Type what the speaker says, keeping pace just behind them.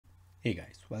Hey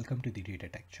guys, welcome to the Data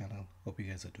Tech channel. Hope you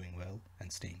guys are doing well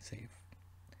and staying safe.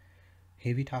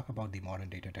 Here we talk about the modern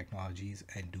data technologies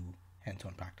and do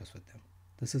hands-on practice with them.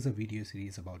 This is a video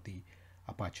series about the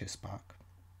Apache Spark.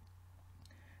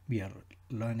 We are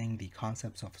learning the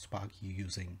concepts of Spark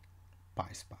using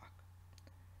PySpark.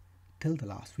 Till the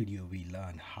last video, we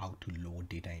learned how to load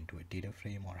data into a data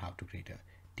frame or how to create a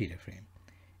data frame.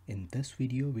 In this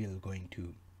video, we are going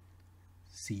to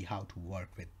see how to work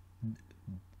with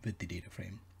the data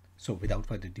frame. So without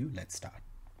further ado, let's start.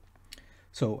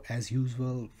 So as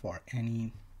usual for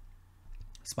any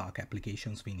Spark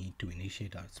applications, we need to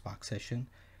initiate our Spark session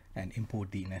and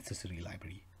import the necessary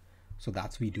library. So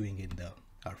that's we doing in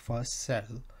our first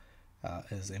cell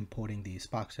is importing the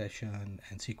Spark session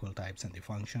and SQL types and the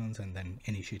functions, and then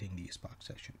initiating the Spark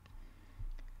session.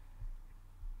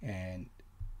 And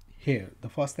here, the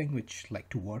first thing which like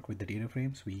to work with the data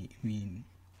frames, we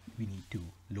need to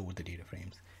load the data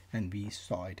frames, and we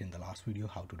saw it in the last video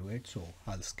how to do it, so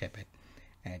I'll skip it.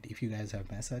 And if you guys have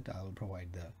missed it, I'll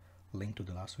provide the link to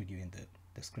the last video in the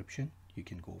description. You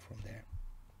can go from there.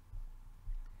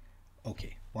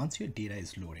 Okay, once your data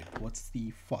is loaded, what's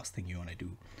the first thing you want to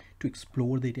do? To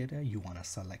explore the data, you want to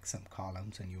select some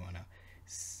columns and you want to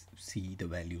see the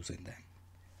values in them.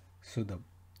 So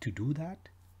to do that,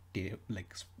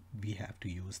 we have to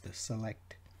use the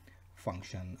select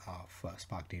function of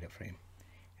Spark data frame,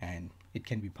 and it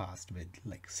can be passed with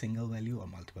like single value or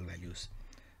multiple values.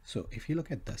 So if you look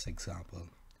at this example,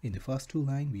 in the first two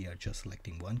lines we are just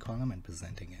selecting one column and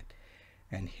presenting it,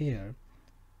 and here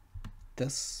the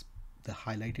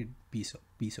highlighted piece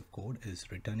of code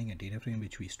is returning a data frame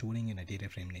which we're storing in a data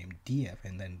frame named df,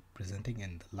 and then presenting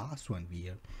in the last one we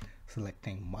are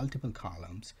selecting multiple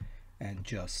columns and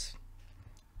just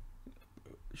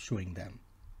showing them.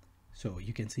 So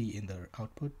you can see in the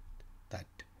output that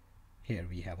here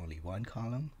we have only one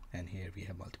column and here we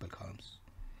have multiple columns.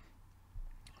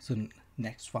 So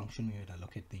next function, we're going to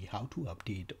look at the how to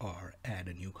update or add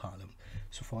a new column.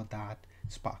 So for that,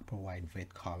 Spark provide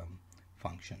with column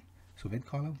function. So with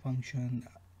column function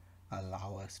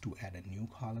allow us to add a new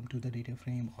column to the data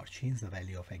frame or change the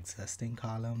value of existing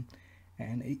column,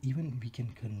 and even we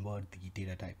can convert the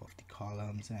data type of the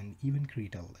columns and even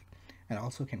create and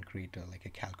also can create a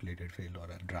calculated field or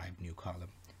a derived new column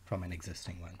from an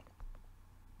existing one.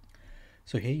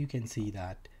 So here you can see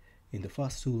that in the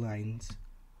first two lines,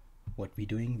 what we're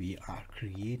doing, we are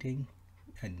creating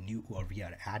a new, or we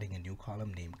are adding a new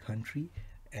column named country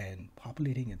and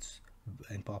populating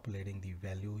the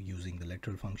value using the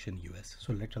literal function US.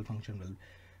 So literal function will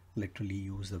literally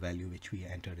use the value which we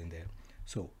entered in there.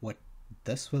 So what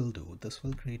this will do, this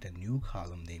will create a new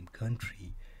column named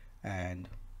country, and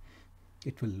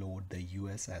it will load the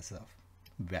US as a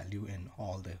value in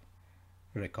all the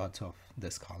records of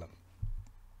this column.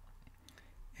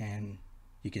 And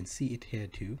you can see it here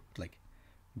too, like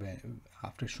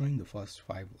after showing the first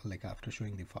five, after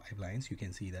showing the 5 lines, you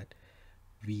can see that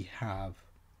we have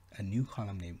a new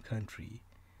column named country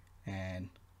and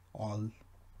all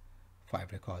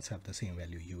 5 records have the same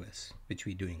value US, which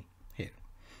we're doing here.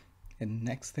 And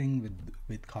next thing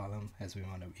with column, as we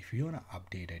want to, if you want to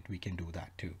update it, we can do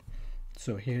that too.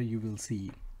 So here you will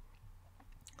see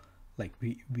like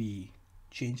we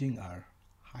changing our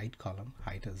height column.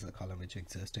 Height is a column which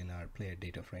exists in our player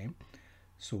data frame.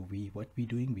 So what we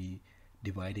doing, we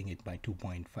dividing it by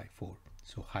 2.54.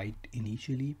 So height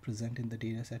initially present in the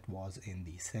data set was in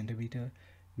the centimeter,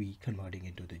 we converting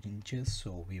into the inches,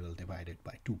 so we will divide it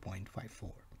by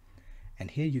 2.54. and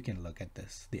here you can look at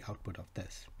this, the output of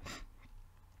this,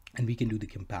 and we can do the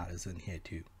comparison here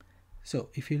too. So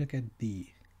if you look at the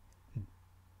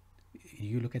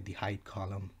height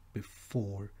column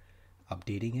before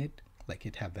updating it, like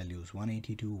it have values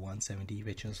 182, 170,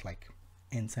 which is like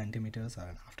in centimeters,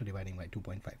 and after dividing by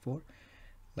 2.54,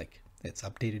 like it's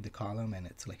updated the column and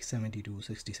it's like 72,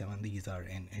 67, these are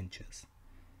in inches.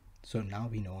 So now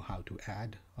we know how to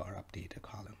add or update a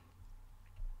column.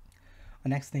 The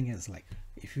next thing is like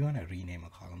if you want to rename a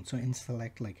column, so in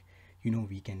select,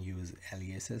 we can use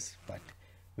aliases, but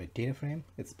with data frame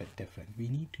it's a bit different. We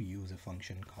need to use a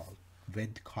function called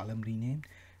with column rename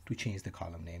to change the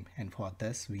column name, and for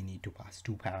this we need to pass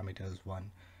 2 parameters.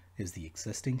 One is the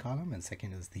existing column and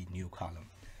second is the new column.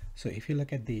 So if you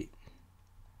look at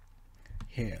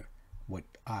here, what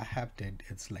I have did,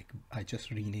 it's like I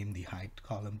just renamed the height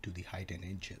column to the height in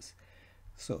inches.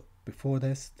 So before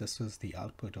this was the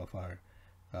output of our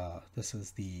this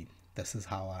is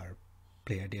how our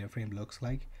player data frame looks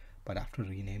like, but after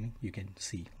renaming you can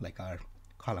see like our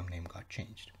column name got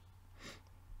changed.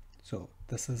 So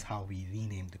this is how we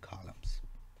rename the columns.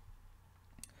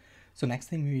 So next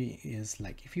thing is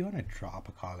like if you want to drop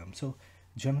a column. So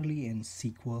generally in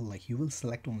SQL, like you will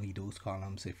select only those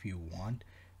columns if you want,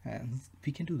 and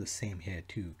we can do the same here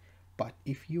too. But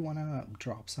if you want to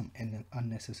drop some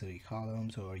unnecessary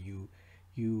columns, or you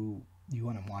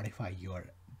want to modify your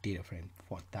data frame,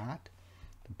 for that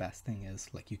the best thing is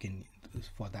like you can,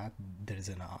 for that there is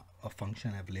a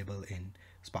function available in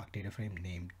Spark data frame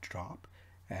named drop,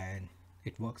 and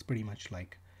it works pretty much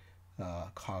like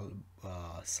call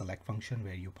select function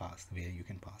where you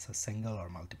can pass a single or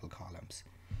multiple columns.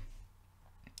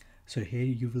 So here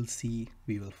you will see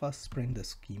we will first print the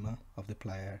schema of the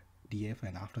player df,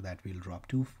 and after that we'll drop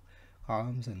two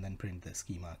columns and then print the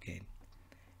schema again.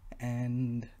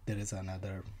 And there is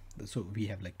another, so we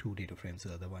have like two data frames.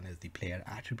 The other one is the player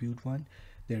attribute one.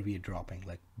 There we are dropping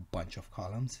like bunch of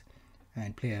columns,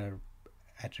 and player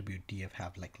attribute df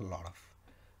have like a lot of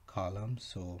columns.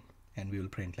 So, and we will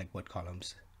print like what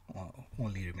columns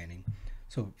only remaining.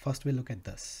 So first we'll look at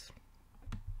this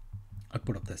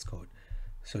output of this code.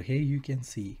 So here you can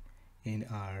see in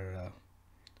our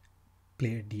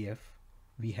player df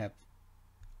we have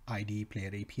ID, player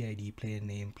AP ID, player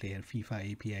name, player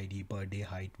FIFA AP ID, birthday,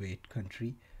 height, weight,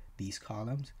 country, these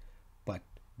columns, but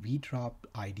we drop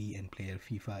ID and player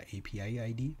FIFA API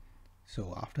ID.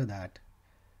 So after that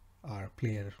our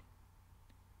player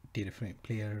data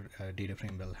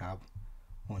frame will have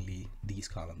only these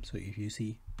columns. So if you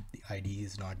see, the ID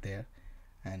is not there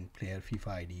and player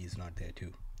FIFA ID is not there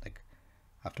too. Like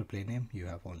after player name you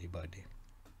have only birthday.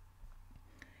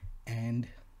 And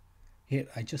here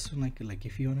I just like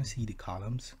if you want to see the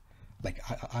columns, like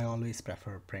I always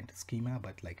prefer print schema,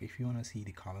 but like if you want to see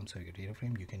the columns of your data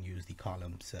frame, you can use the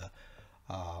columns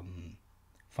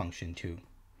function too.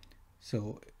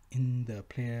 So in the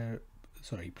player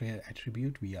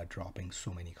attribute we are dropping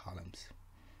so many columns.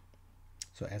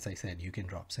 So as I said, you can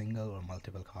drop single or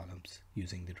multiple columns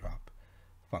using the drop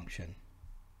function.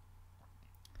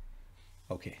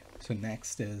 Okay, so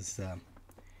next is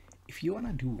if you want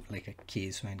to do like a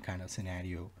case when kind of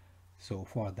scenario, so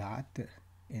for that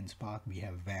in Spark we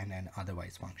have when and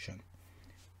otherwise function,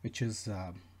 which is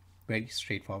very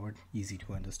straightforward, easy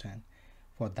to understand.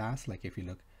 For that, like if you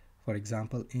look, for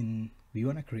example, we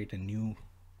want to create a new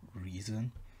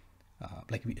reason,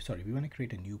 we want to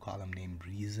create a new column named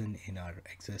reason in our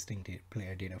existing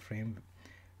player data frame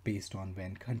based on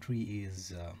when country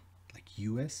is like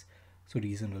US. So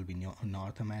reason will be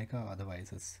North America,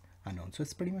 otherwise it's unknown. So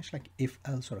it's pretty much like if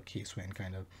else or a case when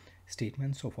kind of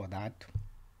statement. So for that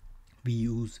we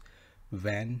use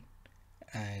when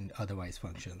and otherwise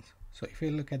functions. So if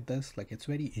you look at this, like it's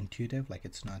very intuitive, like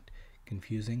it's not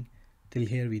confusing. Till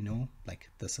here we know like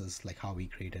this is like how we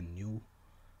create a new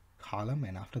column,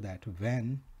 and after that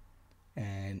when,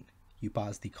 and you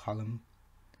pass the column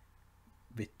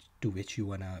to which you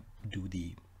want to do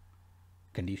the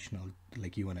conditional,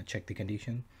 like you want to check the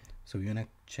condition. So you want to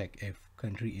check if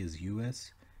country is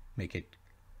US, make it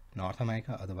North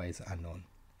America, otherwise unknown.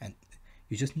 And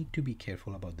you just need to be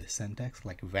careful about the syntax,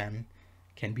 like when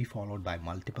can be followed by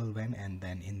multiple when, and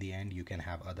then in the end you can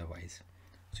have otherwise.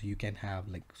 So you can have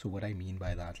like, so what I mean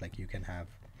by that, like you can have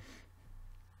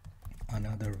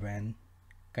another when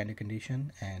kind of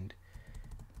condition, and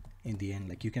in the end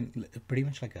like you can pretty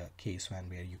much like a case when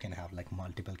where you can have like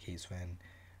multiple case when,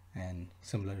 and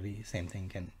similarly same thing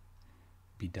can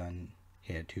be done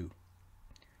here too.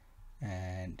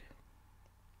 And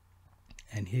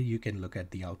here you can look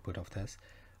at the output of this.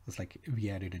 It's like we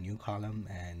added a new column,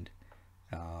 and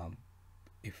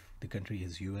if the country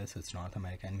is US, it's North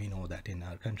America, and we know that in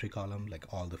our country column like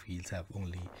all the fields have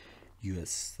only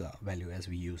US value as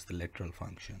we use the literal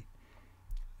function.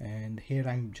 And here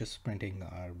I'm just printing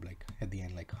our like at the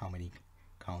end like how many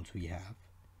counts we have.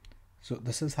 So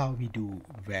this is how we do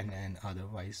when and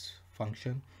otherwise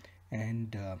function,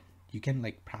 and you can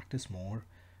like practice more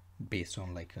based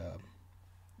on like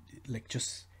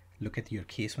just look at your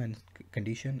case when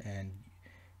condition, and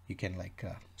you can like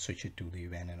switch it to the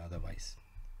when and otherwise.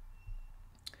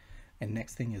 And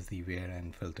next thing is the where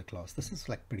and filter clause. This is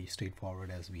like pretty straightforward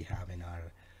as we have in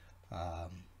our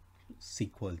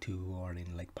SQL 2 or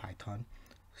in like Python.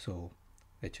 So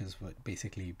which is what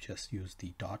basically just use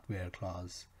the dot where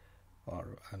clause,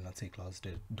 or I'll not say clause,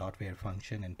 the dot where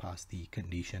function, and pass the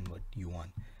condition what you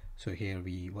want. So here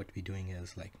what we're doing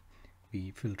is like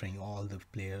we filtering all the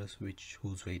players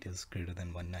whose weight is greater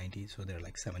than 190. So there are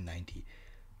like 790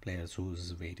 players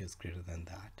whose weight is greater than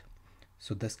that.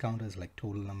 So this count is like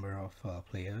total number of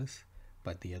players,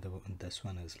 but the other one, this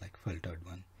one is like filtered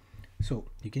one. So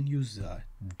you can use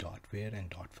dot where and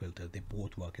dot filter. They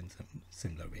both work in some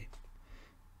similar way.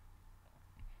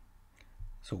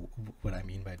 So what I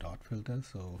mean by dot filter,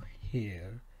 so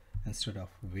here instead of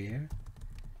where,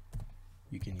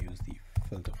 you can use the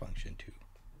filter function too.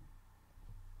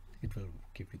 It will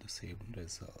give you the same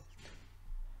result.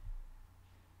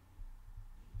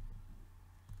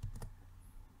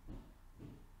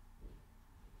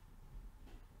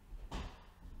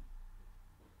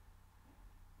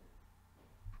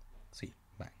 See,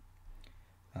 bang.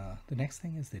 The next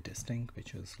thing is the distinct,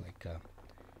 which is like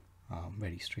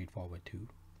very straightforward too,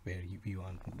 where we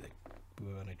want to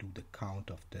do the count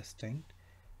of distinct.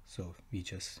 So we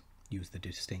just use the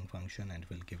distinct function and it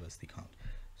will give us the count.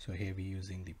 So here we're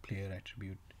using the player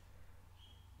attribute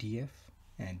df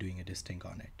and doing a distinct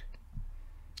on it.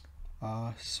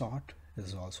 Sort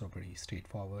is also pretty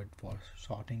straightforward. For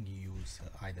sorting, you use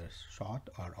either sort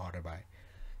or order by.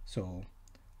 So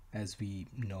as we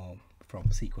know from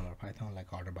SQL or Python,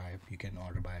 like order by, you can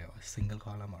order by a single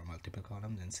column or multiple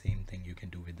columns, and same thing you can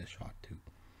do with the sort too.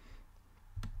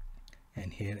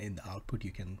 And here in the output,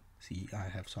 you can see I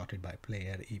have sorted by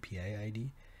player API ID.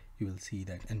 You will see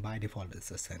that, and by default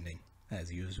it's ascending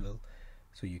as usual.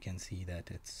 So you can see that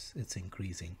it's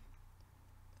increasing.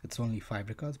 It's only 5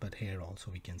 records, but here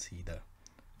also we can see the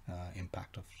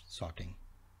impact of sorting.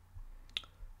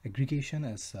 Aggregation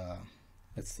is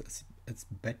it's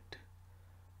bit,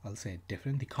 I'll say,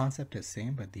 different. The concept is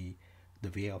same, but the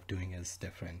way of doing is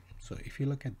different. So if you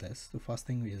look at this, the first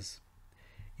thing is,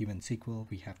 even SQL,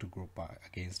 we have to group by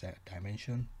against that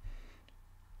dimension.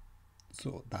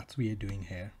 So that's what we are doing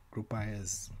here. Group by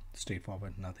is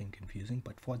straightforward, nothing confusing.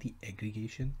 But for the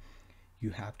aggregation,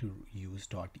 you have to use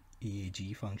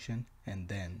 .aag function and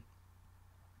then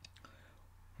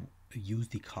use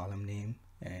the column name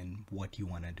and what you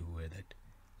want to do with it.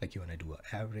 Like you want to do an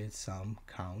average, sum,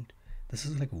 count. This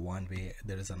is like one way.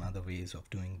 There is another ways of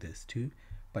doing this too,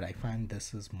 but I find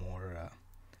this is more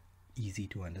easy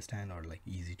to understand or like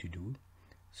easy to do.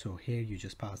 So here you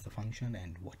just pass the function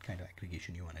and what kind of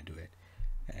aggregation you want to do it,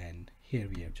 and here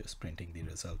we are just printing the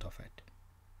result of it.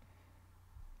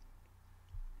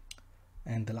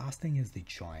 And the last thing is the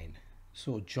join.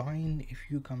 So join, if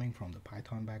you're coming from the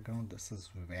Python background, this is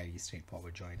very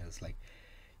straightforward. Join is like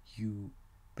you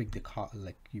pick the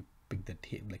you pick the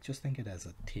table, like just think it as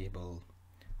a table.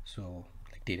 So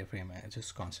like data frame,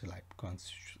 just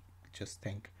just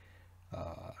think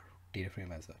data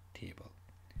frame as a table.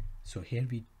 So here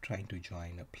we trying to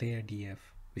join a player df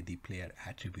with the player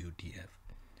attribute df.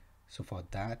 So for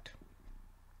that,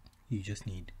 you just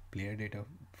need player data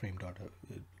frame dot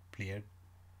player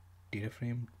data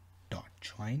frame dot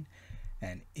join,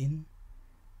 and in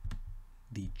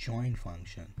the join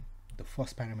function, the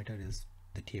first parameter is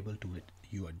the table to it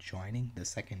you are joining, the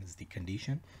second is the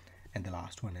condition, and the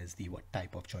last one is the what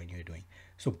type of join you're doing.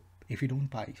 So if you don't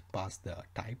pass the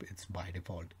type, it's by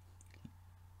default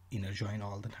inner join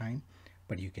all the time,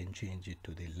 but you can change it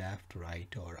to the left,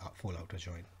 right, or full outer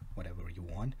join, whatever you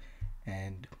want.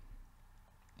 And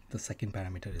the second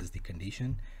parameter is the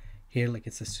condition. Here, like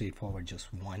it's a straightforward,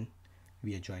 just one.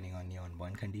 We are joining only on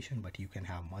one condition, but you can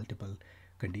have multiple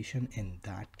condition. In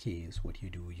that case, what you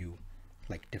do, you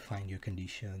like define your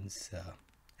conditions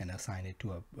and assign it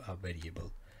to a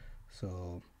variable.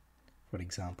 So for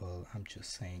example, I'm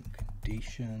just saying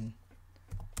condition.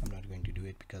 I'm not going to do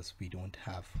it because we don't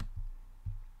have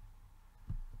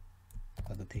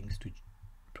other things to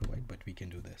provide, but we can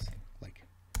do this like,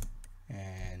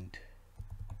 and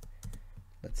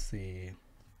let's say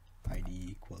id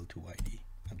equal to id.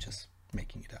 I'm just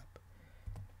making it up,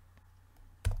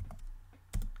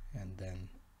 and then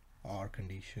our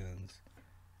conditions,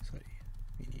 sorry,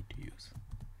 we need to use,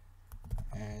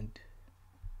 and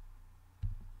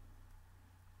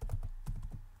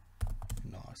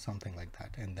no, something like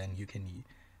that. And then you can,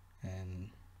 and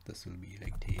this will be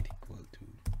like date equal to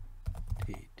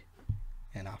date,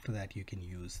 and after that you can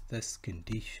use this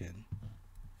condition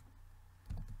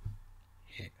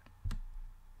here.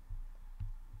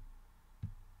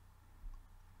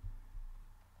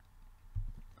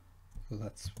 So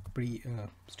that's pretty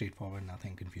straightforward,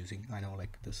 nothing confusing. I know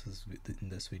like this is, in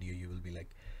this video you will be like,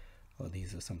 oh,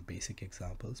 these are some basic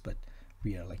examples, but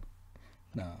we are like,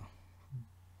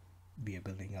 we are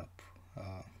building up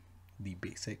the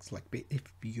basics. Like if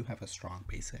you have a strong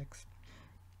basics,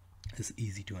 it's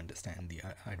easy to understand the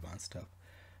advanced stuff.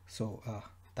 So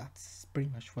that's pretty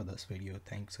much for this video.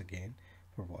 Thanks again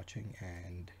for watching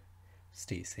and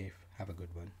stay safe. Have a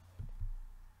good one.